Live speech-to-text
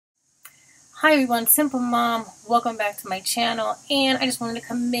Hi everyone, Simple Mom. Welcome back to my channel, and I just wanted to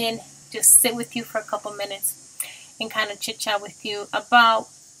come in, just sit with you for a couple minutes and kind of chit chat with you about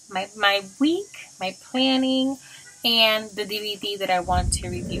my week, my planning, and the DVD that I want to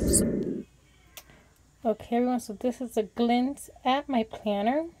review. Okay everyone, so this is a glance at my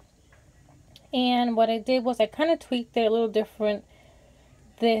planner, and what I did was I kind of tweaked it a little different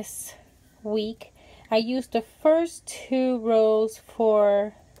this week. I used the first two rows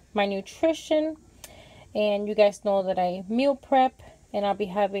for my nutrition. And you guys know that I meal prep, and I'll be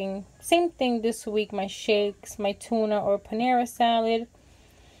having same thing this week, my shakes, my tuna or Panera salad.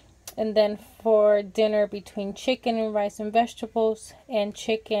 And then for dinner, between chicken and rice and vegetables, and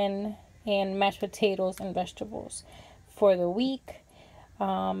chicken and mashed potatoes and vegetables for the week.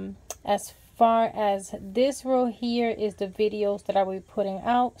 As far as this row here is the videos that I will be putting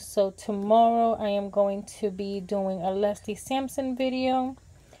out. So tomorrow I am going to be doing a Leslie Sampson video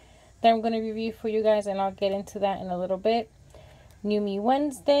that I'm going to review for you guys, and I'll get into that in a little bit. New Me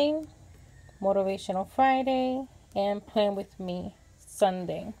Wednesday, Motivational Friday, and Plan With Me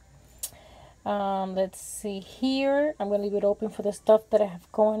Sunday. Let's see here. I'm going to leave it open for the stuff that I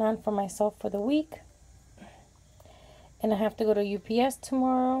have going on for myself for the week. And I have to go to UPS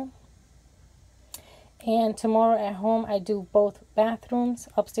tomorrow. And tomorrow at home I do both bathrooms,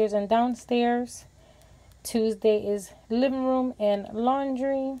 upstairs and downstairs. Tuesday is living room and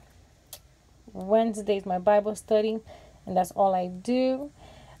laundry. Wednesday is my Bible study, and that's all I do.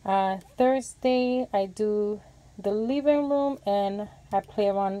 Thursday I do the living room, and I play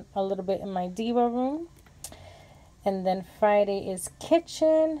around a little bit in my diva room. And then Friday is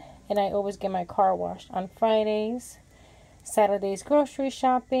kitchen, and I always get my car washed on Fridays. Saturday's grocery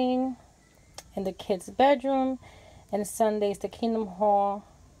shopping in the kids' bedroom, and Sunday's the Kingdom Hall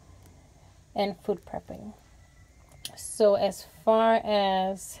and food prepping. So as far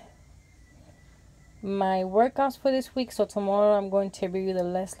as my workouts for this week, so tomorrow I'm going to review the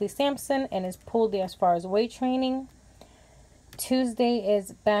Leslie Sampson, and it's pull day as far as weight training. Tuesday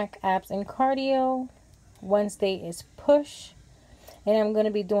is back, abs, and cardio. Wednesday is push, and I'm going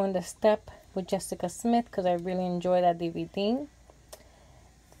to be doing the step with Jessica Smith because I really enjoy that DVD.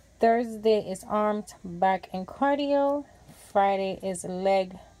 Thursday is arms, back, and cardio. Friday is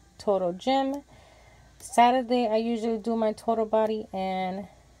leg, total gym. Saturday I usually do my total body, and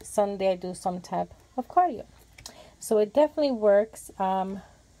Sunday I do some type of cardio. So it definitely works.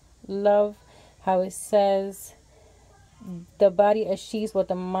 Love how it says the body achieves what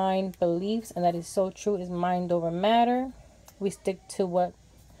the mind believes, and that is so true. Is mind over matter. We stick to what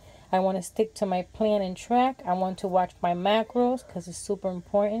I want to stick to, my plan and track. I want to watch my macros because it's super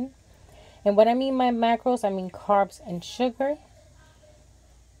important. And what I mean by macros, I mean carbs and sugar.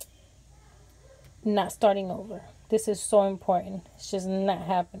 Not starting over. This is so important. It's just not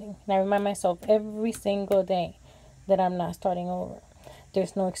happening. And I remind myself every single day that I'm not starting over.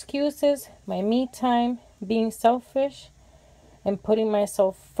 There's no excuses. My me time, being selfish, and putting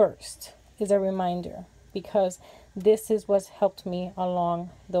myself first is a reminder, because this is what's helped me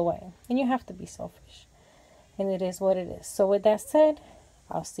along the way. And you have to be selfish. And it is what it is. So with that said,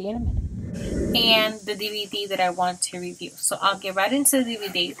 I'll see you in a minute. And the DVD that I want to review. So I'll get right into the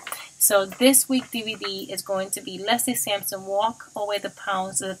DVD. So this week DVD is going to be Leslie Sampson Walk Away the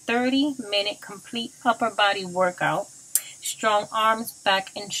Pounds, a 30-minute complete upper body workout. Strong arms, back,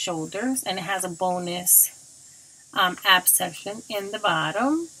 and shoulders. And it has a bonus ab section in the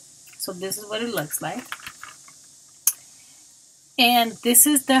bottom. So this is what it looks like. And this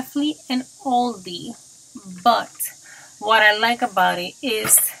is definitely an oldie, but what I like about it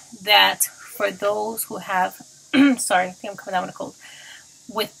is that for those who have, sorry, I think I'm coming down with a cold,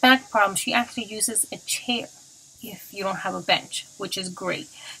 with back problems, she actually uses a chair if you don't have a bench, which is great.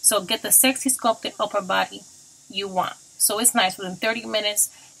 So get the sexy sculpted upper body you want. So it's nice. Within 30 minutes,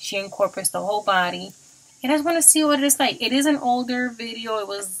 she incorporates the whole body. And I just want to see what it is like. It is an older video. It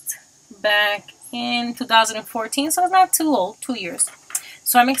was back in 2014, so it's not too old, 2 years.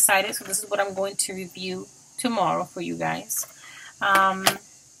 So I'm excited. So this is what I'm going to review tomorrow for you guys.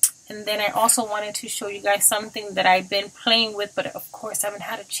 And then I also wanted to show you guys something that I've been playing with, but of course I haven't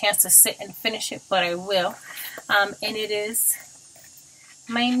had a chance to sit and finish it, but I will. And it is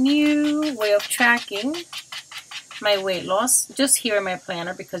my new way of tracking my weight loss, just here in my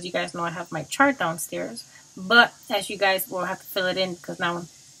planner, because you guys know I have my chart downstairs. But as you guys will have to fill it in, because now I'm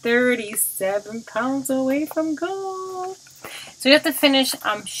 37 pounds away from goal. So you have to finish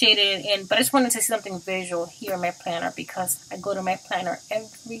shading it in, but I just wanted to see something visual here in my planner, because I go to my planner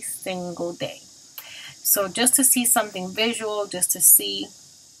every single day. So just to see something visual, just to see,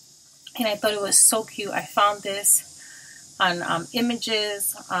 and I thought it was so cute. I found this on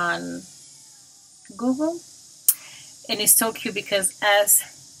images, on Google. And it's so cute because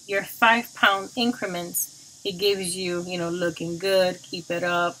as your 5-pound increments, it gives you, you know, looking good, keep it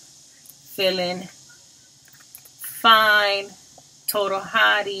up, feeling fine, total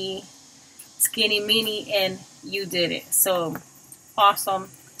hottie, skinny mini, and you did it. So awesome.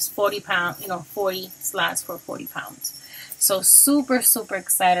 It's 40 pounds, you know, 40 slots for 40 pounds. So super, super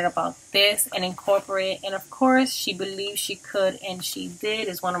excited about this and incorporate. And of course, she believed she could, and she did.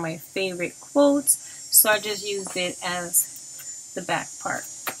 Is one of my favorite quotes. So I just used it as the back part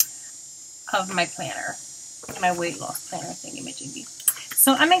of my planner, my weight loss planner thingy-majiggy.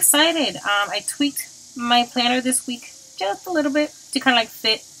 So I'm excited. I tweaked my planner this week just a little bit to kind of like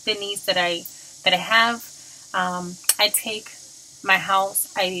fit the needs that I have. I take my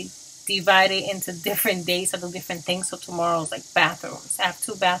house, I divide it into different days. I do different things. So tomorrow's like bathrooms. I have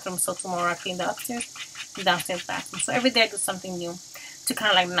 2 bathrooms. So tomorrow I clean the upstairs and downstairs bathroom. So every day I do something new to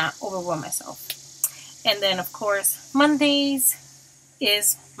kind of like not overwhelm myself. And then of course Mondays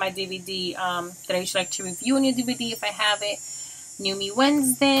is my DVD that I usually like to review a new DVD if I have it. New Me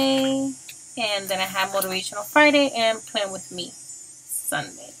Wednesday. And then I have Motivational Friday and Plan With Me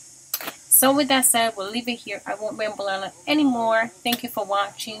Sunday. So with that said, we'll leave it here. I won't ramble on anymore. Thank you for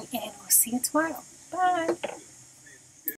watching, and we'll see you tomorrow. Bye.